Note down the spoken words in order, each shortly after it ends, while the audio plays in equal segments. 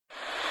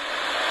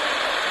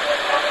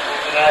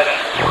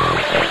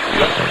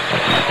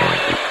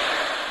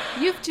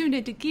You've tuned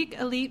into Geek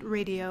Elite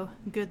Radio.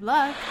 Good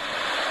luck.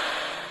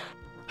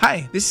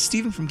 Hi, this is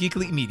Steven from Geek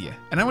Elite Media,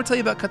 and I want to tell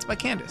you about Cuts by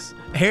Candace,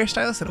 a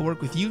hairstylist that'll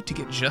work with you to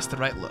get just the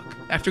right look.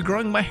 After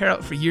growing my hair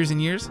out for years and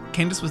years,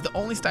 Candace was the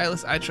only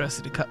stylist I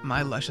trusted to cut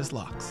my luscious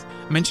locks.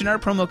 Mention our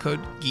promo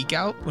code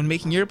GEEKOUT when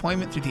making your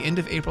appointment through the end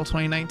of April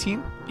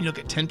 2019, and you'll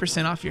get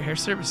 10% off your hair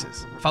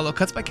services. Follow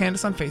Cuts by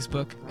Candace on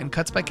Facebook and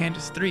Cuts by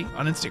Candace 3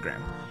 on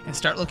Instagram, and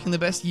start looking the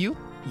best you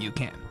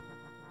can.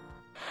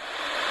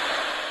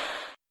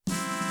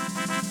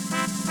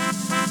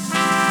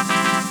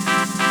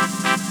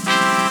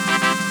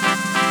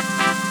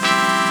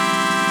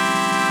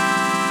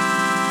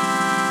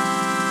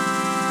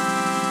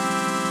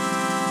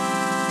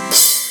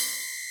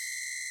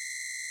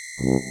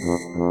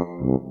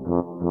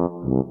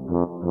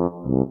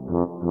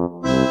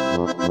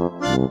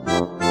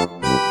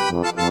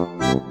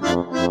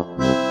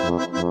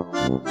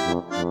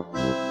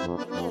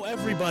 Hello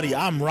everybody,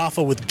 I'm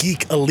Rafa with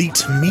Geek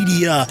Elite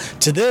Media.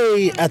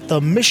 Today at the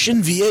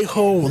Mission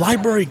Viejo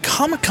Library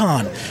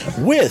Comic-Con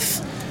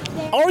with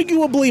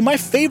arguably my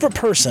favorite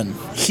person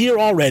here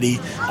already,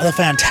 the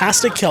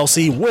fantastic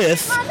Kelsey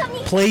with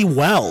Play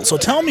Well. So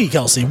tell me,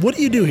 Kelsey, what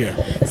do you do here?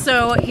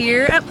 So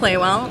here at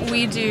Playwell,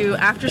 we do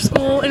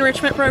after-school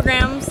enrichment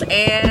programs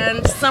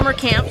and summer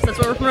camps. That's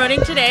what we're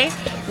promoting today.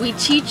 We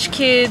teach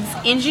kids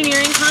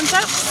engineering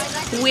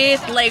concepts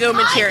with Lego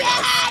materials.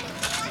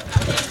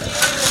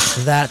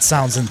 That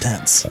sounds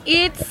intense.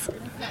 It's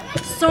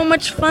so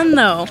much fun,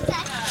 though.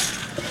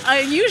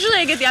 Usually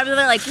I get the opposite.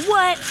 They're like,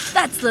 what?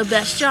 That's the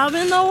best job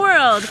in the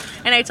world.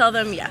 And I tell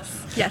them,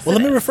 yes. Yes, well,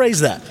 let me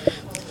rephrase that.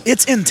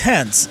 It's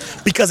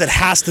intense because it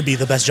has to be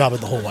the best job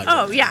in the whole wide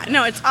world. Oh, yeah.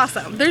 No, it's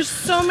awesome. There's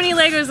so many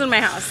Legos in my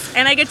house,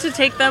 and I get to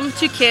take them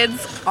to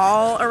kids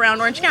all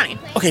around Orange County.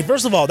 Okay,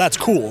 first of all, that's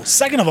cool.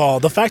 Second of all,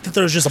 the fact that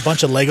there's just a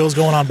bunch of Legos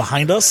going on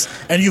behind us,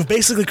 and you've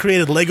basically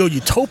created Lego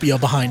Utopia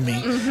behind me,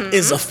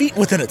 is a feat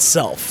within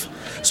itself.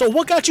 So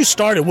what got you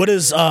started? What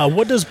does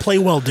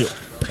Playwell do?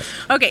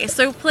 Okay,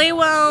 so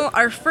Playwell,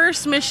 our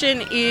first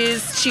mission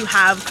is to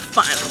have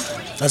fun.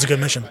 That's a good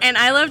mission. And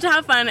I love to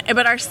have fun,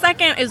 but our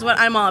second is what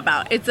I'm all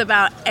about. It's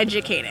about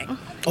educating.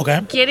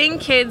 Okay. Getting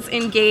kids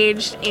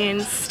engaged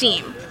in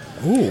STEAM.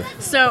 Ooh.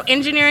 So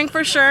engineering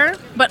for sure,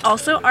 but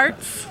also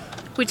arts.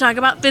 We talk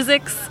about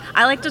physics.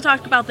 I like to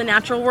talk about the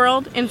natural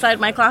world inside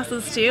my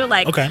classes too.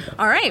 Like, okay.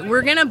 All right,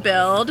 we're going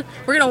to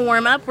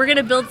warm up, we're going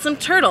to build some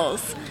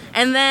turtles.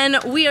 And then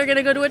we are going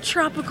to go to a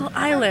tropical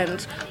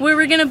island where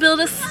we're going to build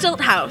a stilt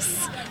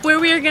house,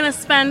 where we are going to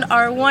spend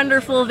our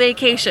wonderful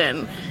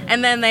vacation.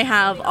 And then they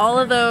have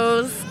all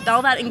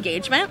that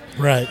engagement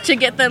to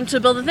get them to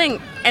build a thing.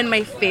 And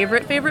my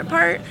favorite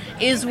part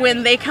is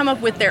when they come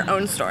up with their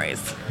own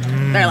stories.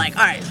 They're like,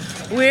 all right,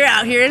 we're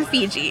out here in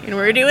Fiji and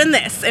we're doing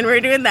this and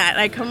we're doing that.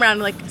 And I come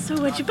around and I'm like, so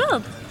what'd you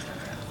build?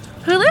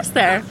 Who lives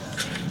there?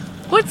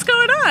 What's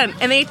going on?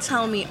 And they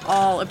tell me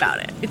all about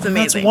it. It's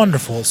amazing. That's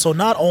wonderful. So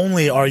not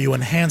only are you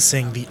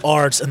enhancing the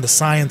arts and the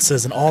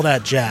sciences and all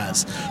that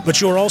jazz,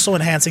 but you're also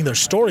enhancing their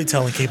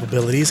storytelling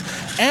capabilities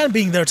and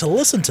being there to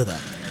listen to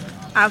them.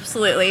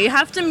 Absolutely. You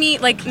have to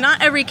meet,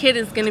 not every kid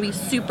is going to be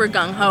super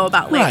gung-ho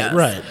about Legos.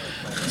 Right.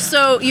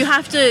 So you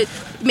have to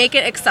make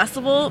it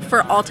accessible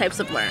for all types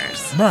of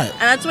learners. Right.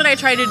 And that's what I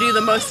try to do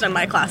the most in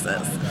my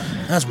classes.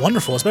 That's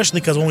wonderful, especially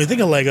because when we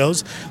think of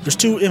Legos, there's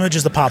two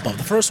images that pop up.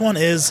 The first one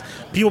is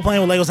people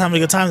playing with Legos having a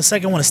good time. The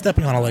second one is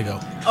stepping on a Lego.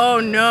 Oh,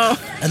 no.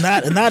 And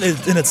that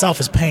is, in itself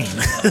is pain.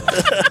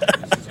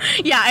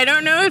 Yeah, I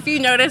don't know if you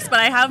noticed, but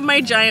I have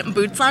my giant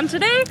boots on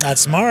today. That's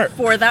smart.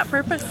 For that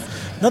purpose.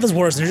 Nothing's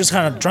worse than you're just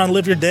kind of trying to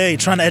live your day,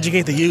 trying to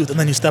educate the youth, and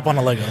then you step on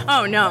a Lego.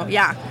 Oh, no,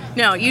 yeah.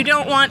 No, you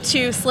don't want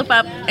to slip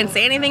up and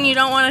say anything you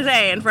don't want to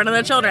say in front of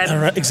the children.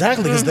 Right,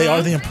 exactly, because they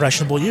are the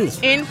impressionable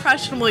youth.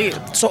 Impressionable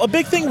youth. So a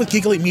big thing with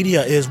Geek Elite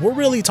Media is we're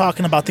really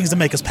talking about things that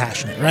make us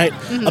passionate, right?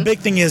 A big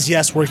thing is,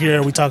 yes, we're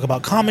here, we talk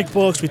about comic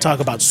books, we talk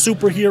about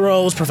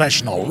superheroes,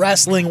 professional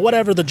wrestling,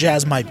 whatever the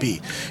jazz might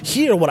be.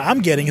 Here, what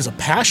I'm getting is a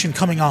passion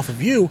coming off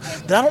of you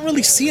that I don't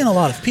really see in a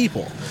lot of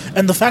people.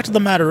 And the fact of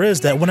the matter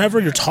is that whenever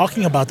you're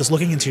talking about this,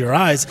 looking into your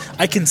eyes,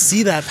 I can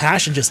see that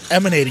passion just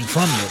emanating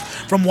from you,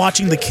 from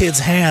watching the kids'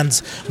 hands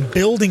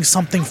building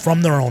something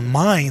from their own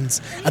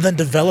minds and then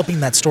developing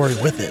that story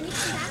with it.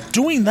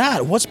 Doing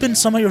that, what's been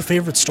some of your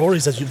favorite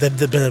stories that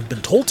have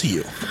been told to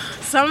you?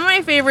 Some of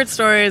my favorite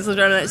stories.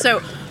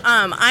 So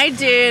I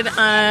did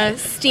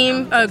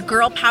a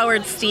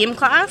girl-powered STEAM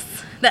class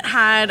that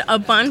had a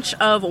bunch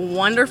of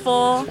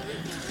wonderful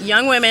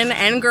young women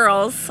and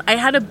girls. I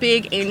had a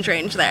big age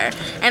range there,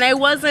 and I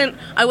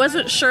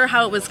wasn't sure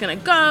how it was going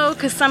to go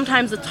because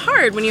sometimes it's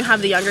hard when you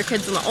have the younger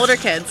kids and the older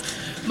kids.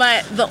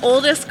 But the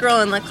oldest girl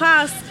in the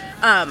class,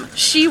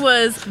 she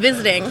was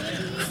visiting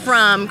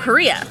from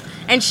Korea,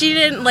 and she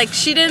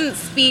didn't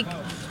speak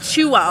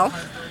too well.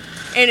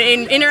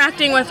 And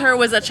interacting with her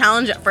was a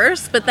challenge at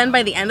first, but then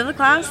by the end of the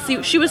class,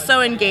 she was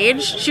so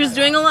engaged. She was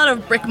doing a lot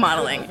of brick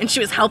modeling, and she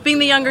was helping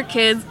the younger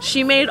kids.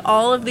 She made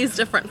all of these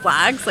different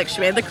flags, like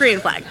she made the Korean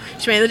flag,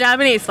 she made the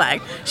Japanese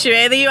flag, she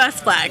made the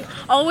U.S. flag,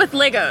 all with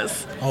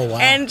Legos. Oh, wow.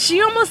 And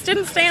she almost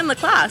didn't stay in the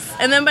class.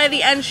 And then by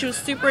the end, she was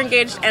super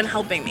engaged and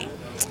helping me.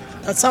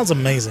 That sounds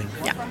amazing.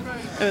 Yeah,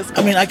 it was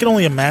cool. I mean, I can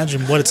only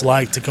imagine what it's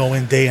like to go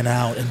in day and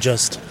out and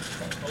just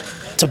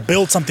to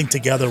build something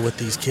together with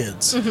these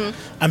kids.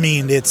 I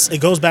mean, it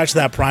goes back to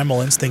that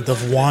primal instinct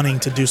of wanting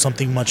to do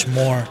something much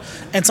more.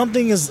 And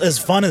something as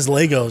fun as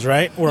Legos,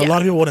 right? Where a lot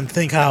of people wouldn't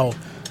think how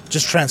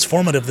just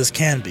transformative this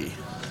can be.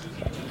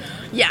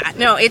 Yeah,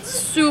 no, it's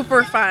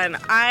super fun.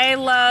 I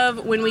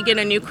love when we get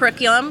a new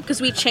curriculum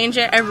because we change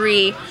it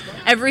every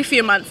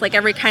few months, like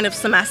every kind of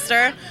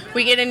semester.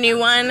 We get a new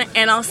one,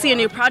 and I'll see a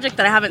new project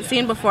that I haven't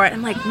seen before.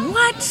 I'm like,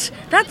 what?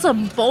 That's a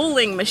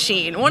bowling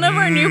machine. One of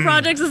our new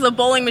projects is a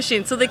bowling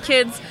machine. So the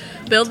kids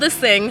build this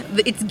thing.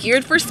 It's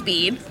geared for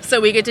speed, so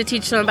we get to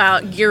teach them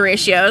about gear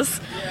ratios.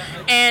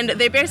 And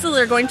they basically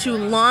are going to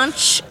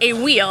launch a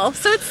wheel.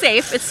 So it's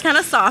safe. It's kind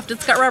of soft.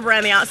 It's got rubber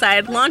on the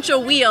outside. Launch a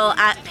wheel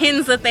at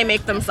pins that they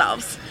make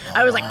themselves.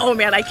 I was like, oh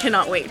man, I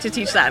cannot wait to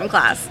teach that in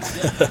class.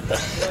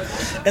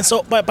 And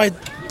so by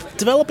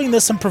developing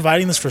this and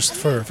providing this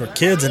for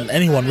kids and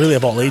anyone really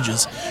of all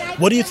ages,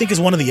 what do you think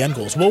is one of the end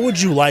goals? What would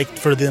you like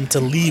for them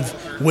to leave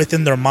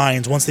within their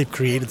minds once they've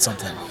created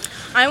something?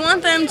 I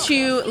want them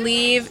to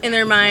leave in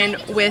their mind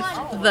with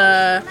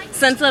the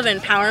sense of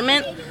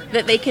empowerment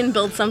that they can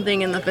build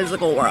something in the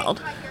physical world.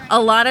 A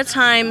lot of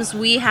times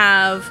we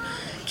have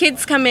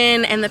kids come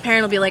in and the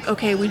parent will be like,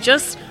 okay,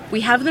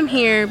 we have them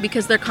here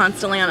because they're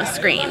constantly on a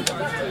screen.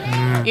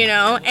 You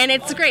know, and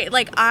it's great.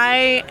 Like,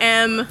 I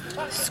am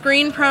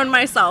screen prone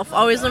myself,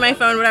 always on my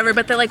phone, whatever,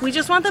 but they're like, we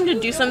just want them to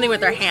do something with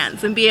their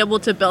hands and be able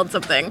to build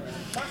something.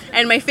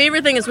 And my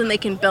favorite thing is when they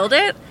can build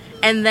it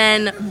and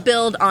then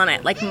build on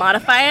it, like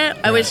modify it.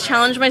 I always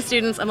challenge my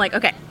students. I'm like,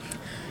 okay,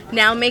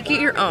 now make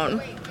it your own.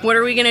 What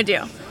are we going to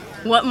do?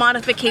 What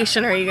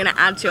modification are you going to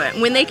add to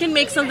it? When they can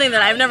make something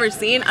that I've never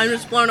seen, I'm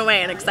just blown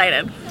away and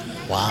excited.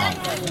 Wow.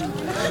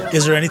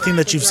 Is there anything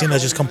that you've seen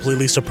that just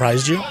completely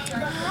surprised you?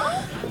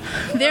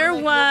 There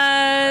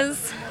was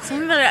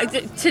something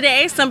that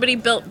today somebody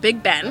built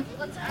Big Ben.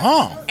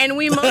 Oh. And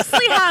we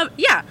mostly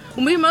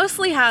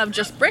have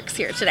just bricks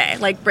here today,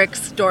 like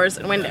bricks, doors,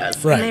 and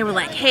windows. Right. And they were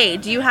like, hey,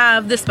 do you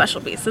have this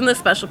special piece and this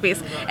special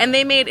piece? And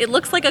they made, it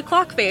looks like a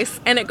clock face,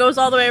 and it goes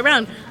all the way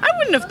around. I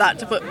wouldn't have thought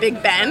to put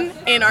Big Ben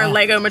in our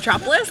Lego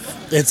Metropolis.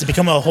 It's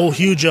become a whole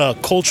huge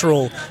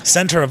cultural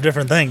center of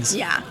different things.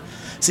 Yeah.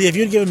 See, if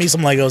you'd given me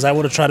some Legos, I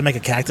would have tried to make a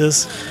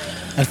cactus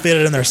and fit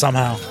it in there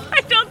somehow.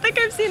 I don't think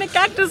I've seen a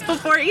cactus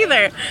before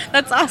either.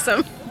 That's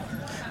awesome.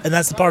 And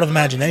that's the part of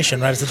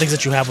imagination, right? It's the things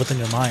that you have within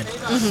your mind.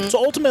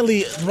 So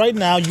ultimately, right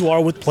now, you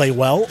are with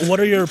Playwell. What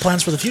are your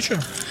plans for the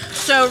future?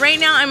 So right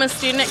now, I'm a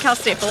student at Cal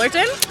State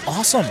Fullerton.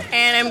 Awesome.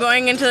 And I'm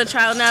going into the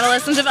Child and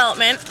Adolescent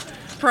Development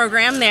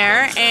program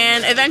there.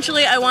 And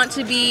eventually, I want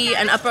to be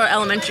an upper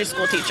elementary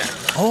school teacher.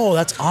 Oh,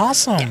 that's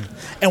awesome. Yeah.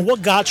 And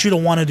what got you to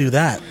want to do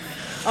that?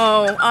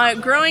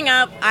 Growing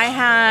up, I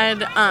had,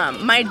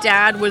 my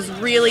dad was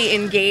really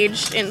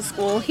engaged in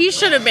school. He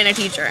should have been a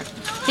teacher.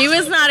 He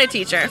was not a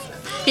teacher.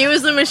 He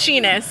was a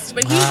machinist,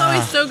 but he was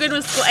always so good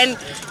with school, and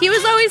he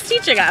was always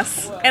teaching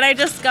us. And I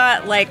just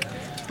got, like,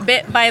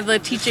 bit by the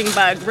teaching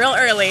bug real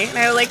early. And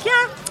I was like, yeah,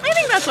 I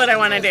think that's what I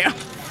want to do.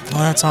 Oh,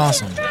 that's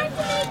awesome.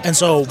 And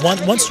so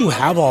once you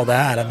have all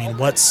that, I mean,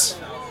 once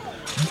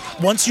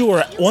you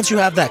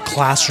have that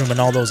classroom and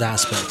all those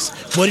aspects,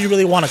 what do you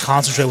really want to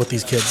concentrate with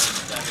these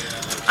kids?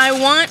 I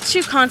want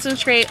to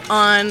concentrate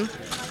on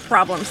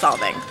problem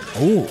solving.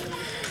 Ooh.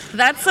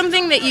 That's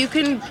something that you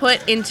can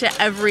put into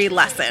every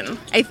lesson.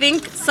 I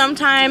think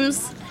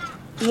sometimes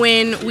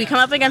when we come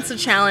up against a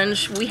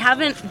challenge, we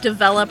haven't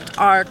developed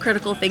our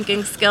critical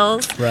thinking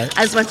skills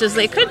as much as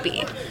they could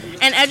be.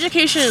 And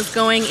education is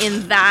going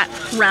in that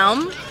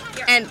realm.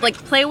 And like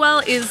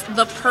Playwell is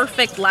the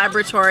perfect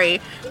laboratory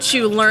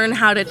to learn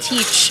how to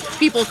teach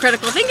people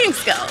critical thinking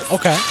skills.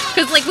 Okay.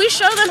 Because like we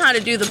show them how to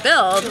do the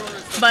build,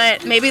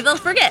 but maybe they'll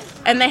forget.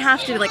 And they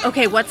have to be like,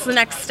 okay, what's the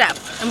next step?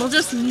 And we'll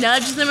just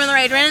nudge them in the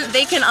right direction.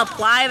 They can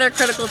apply their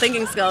critical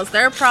thinking skills,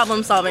 their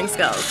problem solving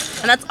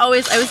skills. And I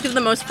always give them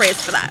the most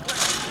praise for that.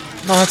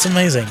 Oh, that's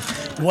amazing.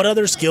 What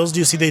other skills do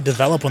you see they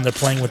develop when they're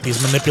playing with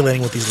these,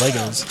 manipulating with these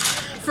Legos?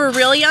 For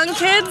real young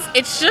kids,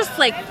 it's just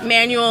like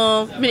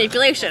manual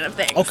manipulation of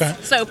things. Okay.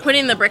 So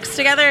putting the bricks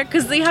together,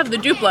 because they have the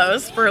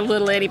Duplos for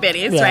little itty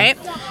bitties, right?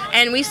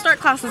 And we start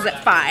classes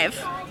at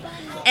 5.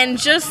 And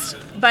just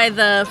by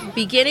the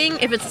beginning,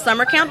 if it's a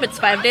summer camp, it's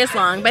 5 days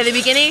long. By the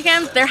beginning of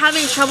camp, they're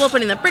having trouble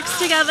putting the bricks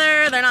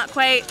together.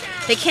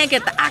 They can't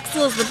get the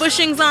axles, the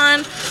bushings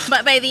on.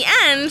 But by the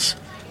end,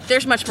 they're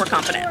much more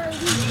confident.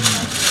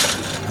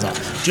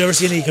 Do you ever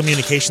see any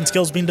communication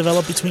skills being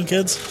developed between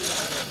kids?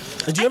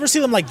 Did you ever see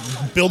them, like,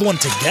 build one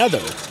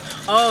together?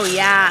 Oh,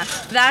 yeah.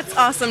 That's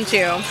awesome,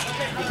 too.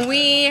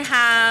 We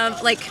have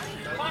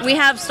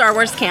Star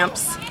Wars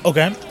camps,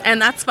 Okay.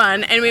 And that's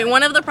fun. And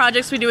one of the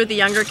projects we do with the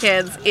younger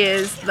kids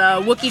is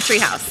the Wookiee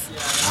Treehouse.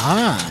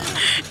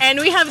 And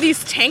we have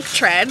these tank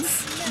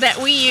treads that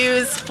we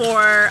use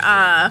for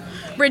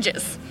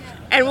bridges.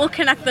 And we'll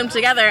connect them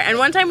together. And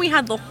one time we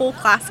had the whole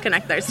class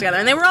connect theirs together.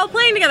 And they were all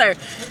playing together.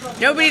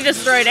 Nobody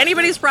destroyed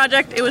anybody's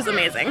project. It was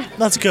amazing.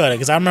 That's good,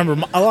 because I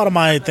remember a lot of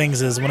my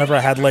things is whenever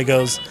I had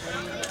Legos,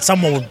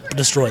 someone would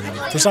destroy them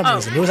for some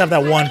reason. You always have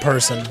that one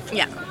person.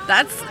 Yeah,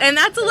 that's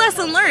a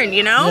lesson learned,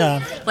 you know?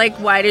 Yeah. Like,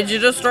 why did you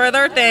destroy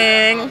their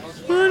thing?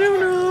 I don't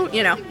know.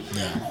 You know.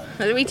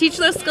 Yeah. We teach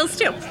those skills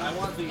too.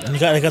 And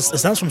it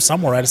stems from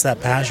somewhere, right? It's that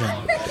passion.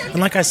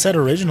 And like I said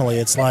originally,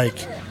 it's like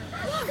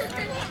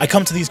I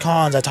come to these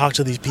cons, I talk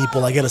to these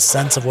people, I get a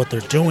sense of what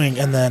they're doing,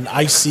 and then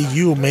I see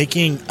you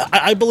making...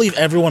 I believe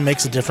everyone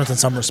makes a difference in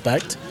some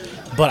respect,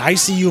 but I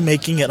see you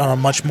making it on a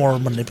much more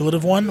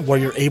manipulative one, where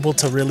you're able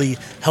to really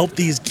help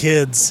these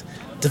kids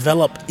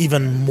develop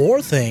even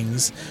more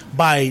things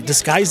by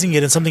disguising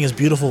it in something as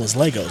beautiful as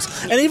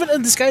Legos. And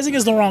even disguising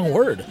is the wrong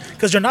word,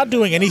 because you're not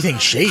doing anything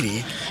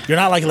shady. You're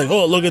not like,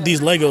 oh, look at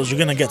these Legos, you're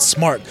going to get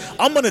smart.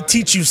 I'm going to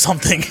teach you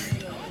something.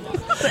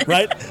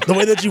 Right? The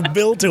way that you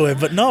build to it.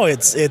 But no,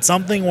 it's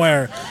something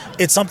where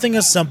it's something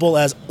as simple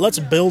as let's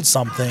build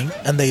something,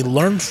 and they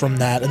learn from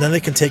that, and then they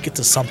can take it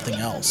to something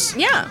else.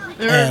 Yeah.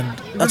 And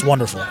that's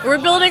wonderful.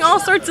 We're building all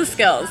sorts of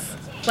skills.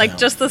 Like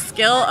just the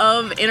skill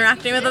of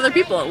interacting with other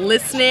people,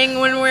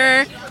 listening when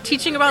we're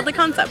teaching about the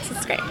concepts.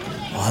 It's great.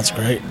 Oh, that's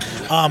great.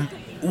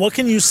 What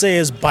can you say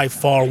is by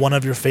far one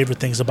of your favorite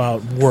things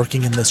about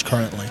working in this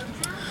currently?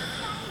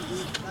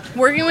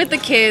 Working with the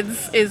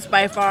kids is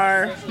by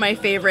far my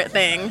favorite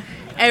thing.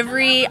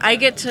 I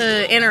get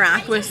to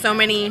interact with so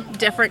many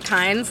different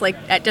kinds, like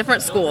at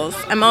different schools.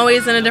 I'm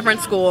always in a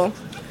different school,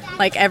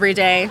 like every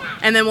day,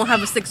 and then we'll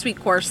have a 6-week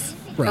course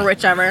or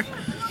whichever.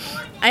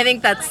 I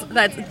think that's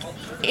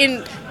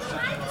in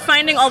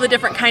finding all the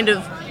different kind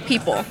of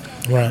people.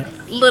 Right.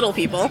 Little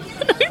people,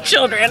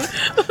 children.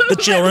 The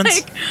children.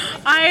 Like,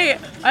 I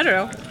don't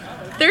know.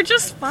 They're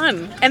just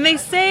fun, and they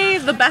say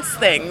the best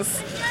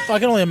things. Well, I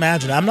can only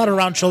imagine. I'm not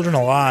around children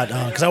a lot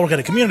because I work at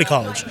a community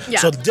college,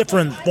 so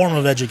different form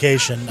of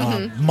education,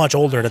 much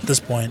older at this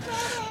point.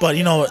 But,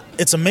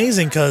 it's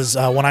amazing because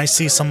when I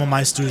see some of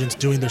my students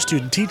doing their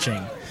student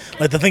teaching,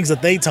 like the things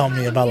that they tell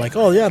me about, like,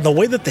 oh, yeah, the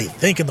way that they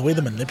think and the way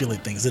they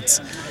manipulate things, it's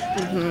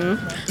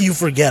you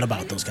forget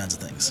about those kinds of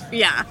things.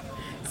 Yeah.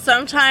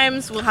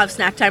 Sometimes we'll have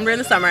snack time during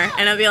the summer,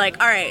 and I'll be like,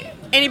 all right,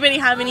 anybody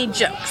have any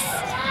jokes?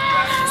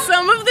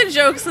 Some of the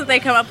jokes that they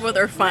come up with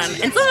are fun,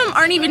 and some of them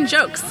aren't even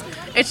jokes.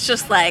 It's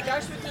just like,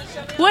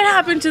 what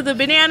happened to the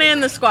banana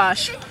and the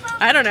squash?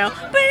 I don't know.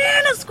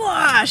 Banana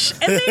squash!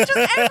 And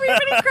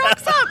everybody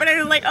cracks up, and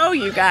I'm like, oh,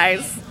 you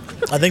guys.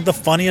 I think the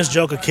funniest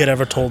joke a kid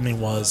ever told me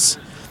was,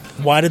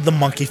 why did the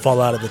monkey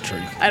fall out of the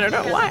tree? I don't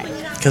know why.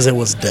 Because it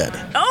was dead.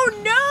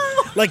 Oh,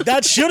 no! Like,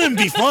 that shouldn't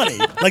be funny.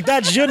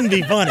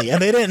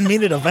 And they didn't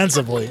mean it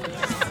offensively.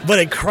 But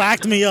it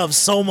cracked me up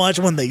so much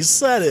when they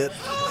said it.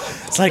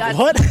 It's like,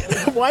 what?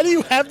 Why do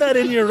you have that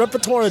in your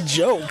repertoire of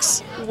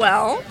jokes?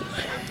 Well,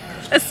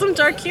 it's some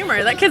dark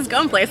humor. That kid's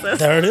going places.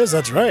 There it is.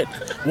 That's right.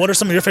 What are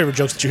some of your favorite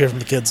jokes that you hear from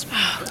the kids?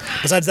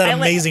 Besides that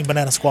amazing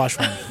banana squash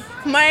one.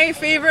 My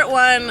favorite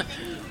one,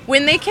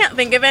 when they can't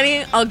think of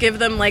any, I'll give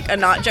them like a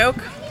not joke.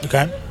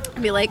 Okay.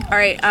 I'll be like, all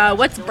right,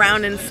 what's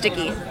brown and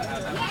sticky?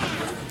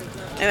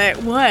 And they're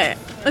like, what?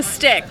 A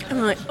stick. And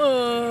I'm like,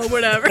 oh,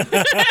 whatever.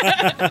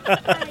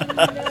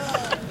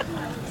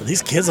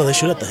 These kids, they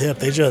shoot at the hip.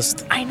 They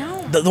just... I know.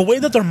 The way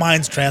that their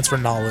minds transfer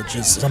knowledge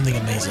is something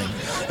amazing.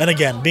 And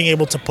again, being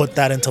able to put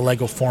that into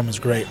Lego form is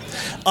great.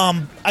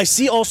 I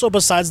see also,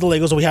 besides the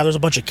Legos that we have, there's a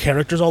bunch of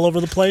characters all over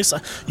the place.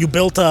 You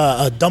built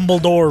a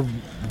Dumbledore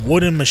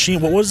wooden machine.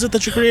 What was it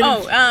that you created?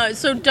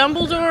 So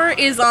Dumbledore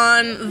is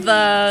on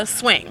the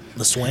swing.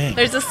 The swing.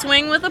 There's a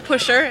swing with a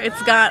pusher.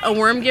 It's got a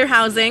worm gear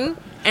housing,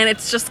 and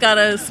it's just got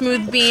a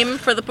smooth beam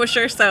for the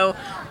pusher, so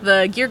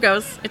the gear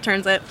goes, it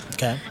turns it,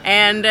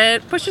 and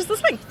it pushes the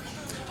swing.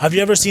 Have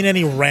you ever seen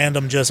any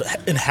random just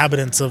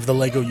inhabitants of the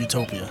Lego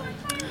Utopia?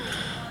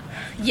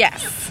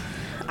 Yes.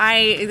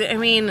 I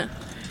mean,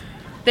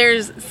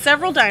 there's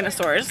several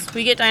dinosaurs.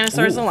 We get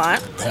dinosaurs a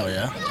lot. Hell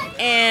yeah.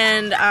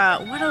 And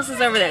what else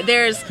is over there?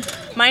 There's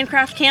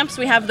Minecraft camps.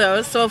 We have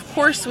those. So, of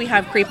course, we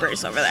have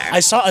creepers over there. I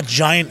saw a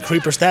giant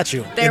creeper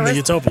statue in the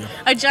Utopia.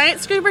 A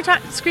giant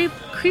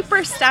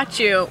creeper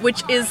statue,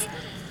 which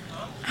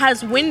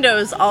has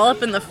windows all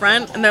up in the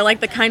front, and they're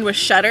like the kind with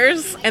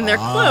shutters, and they're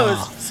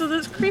closed. So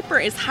this creeper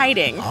is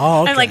hiding.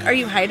 Oh, okay. I'm like, are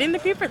you hiding the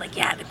creeper? Like,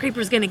 yeah, the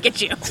creeper's going to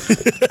get you.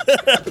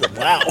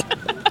 Wow.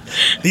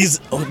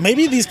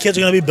 Maybe these kids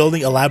are going to be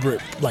building elaborate,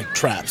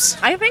 traps.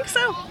 I think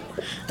so.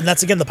 And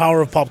that's, again, the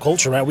power of pop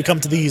culture, right? We come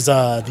to these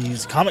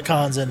Comic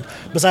Cons, and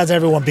besides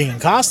everyone being in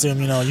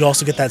costume, you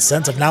also get that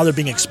sense of now they're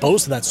being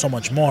exposed to that so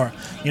much more.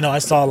 I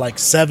saw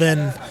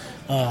 7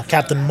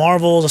 Captain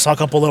Marvels. I saw a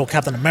couple little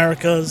Captain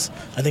Americas.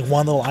 I think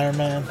one little Iron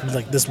Man.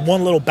 This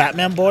one little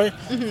Batman boy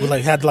who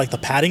had the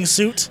padding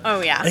suit.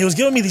 Oh yeah. And he was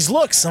giving me these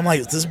looks. I'm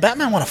like, does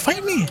Batman want to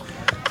fight me?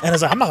 And I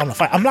was like, I'm not gonna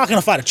fight. I'm not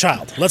gonna fight a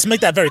child. Let's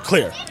make that very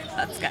clear.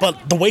 That's good.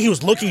 But the way he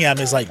was looking at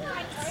me is like,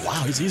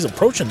 wow, he's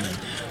approaching me.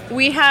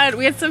 We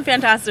had some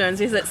fantastic ones.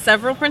 We had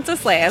several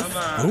Princess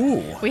Leias.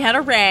 Ooh. We had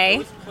a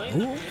Rey.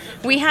 Ooh.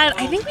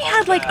 I think we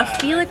had like a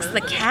Felix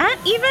the Cat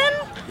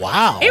even.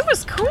 Wow. It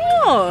was cool.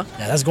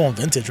 Yeah, that's going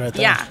vintage right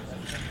there. Yeah.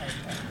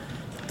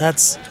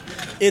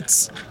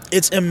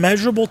 It's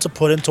immeasurable to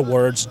put into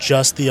words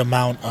just the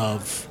amount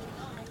of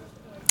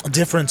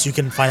difference you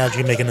can find out you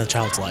can make in a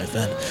child's life.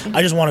 And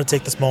I just want to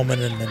take this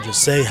moment and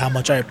just say how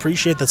much I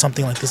appreciate that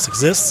something like this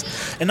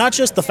exists. And not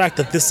just the fact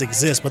that this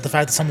exists, but the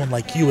fact that someone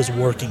like you is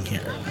working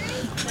here.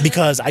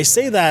 Because I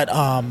say that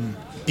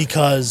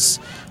because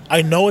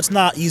I know it's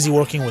not easy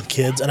working with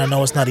kids, and I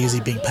know it's not easy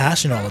being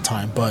passionate all the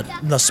time, but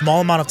in the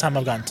small amount of time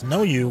I've gotten to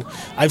know you,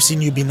 I've seen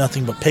you be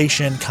nothing but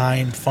patient,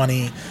 kind,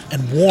 funny,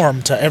 and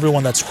warm to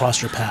everyone that's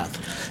crossed your path.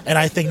 And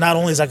I think not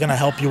only is that going to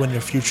help you in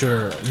your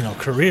future,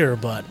 career,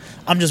 but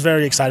I'm just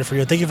very excited for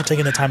you. Thank you for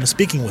taking the time and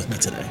speaking with me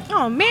today.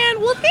 Oh man,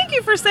 well thank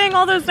you for saying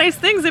all those nice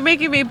things and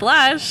making me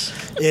blush.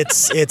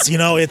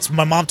 It's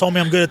my mom told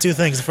me I'm good at two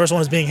things. The first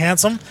one is being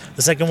handsome.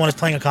 The second one is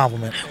playing a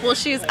compliment. Well,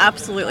 she's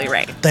absolutely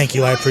right. Thank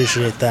you. I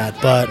appreciate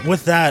that. But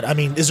with that,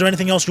 is there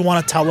anything else you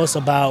want to tell us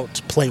about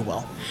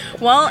Playwell?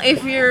 Well,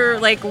 if you're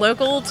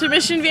local to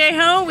Mission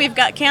Viejo, we've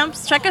got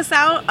camps. Check us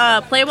out,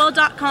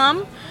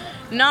 playwell.com.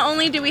 Not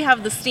only do we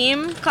have the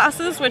STEAM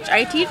classes, which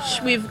I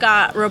teach, we've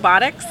got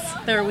robotics.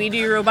 There we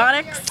do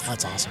robotics.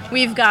 That's awesome.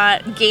 We've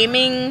got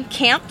gaming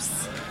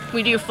camps.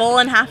 We do full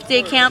and half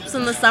day camps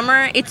in the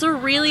summer. It's a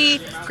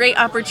really great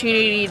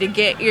opportunity to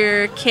get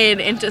your kid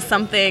into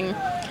something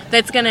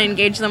that's going to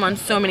engage them on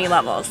so many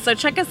levels. So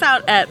check us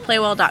out at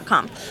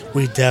playwell.com.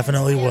 We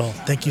definitely will.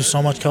 Thank you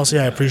so much, Kelsey.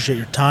 I appreciate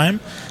your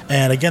time.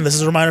 And again, this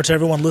is a reminder to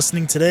everyone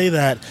listening today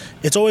that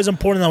it's always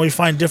important that we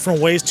find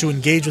different ways to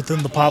engage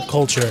within the pop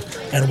culture.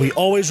 And we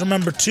always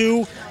remember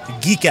to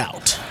geek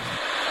out.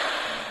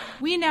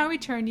 We now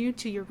return you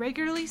to your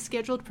regularly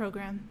scheduled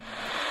program.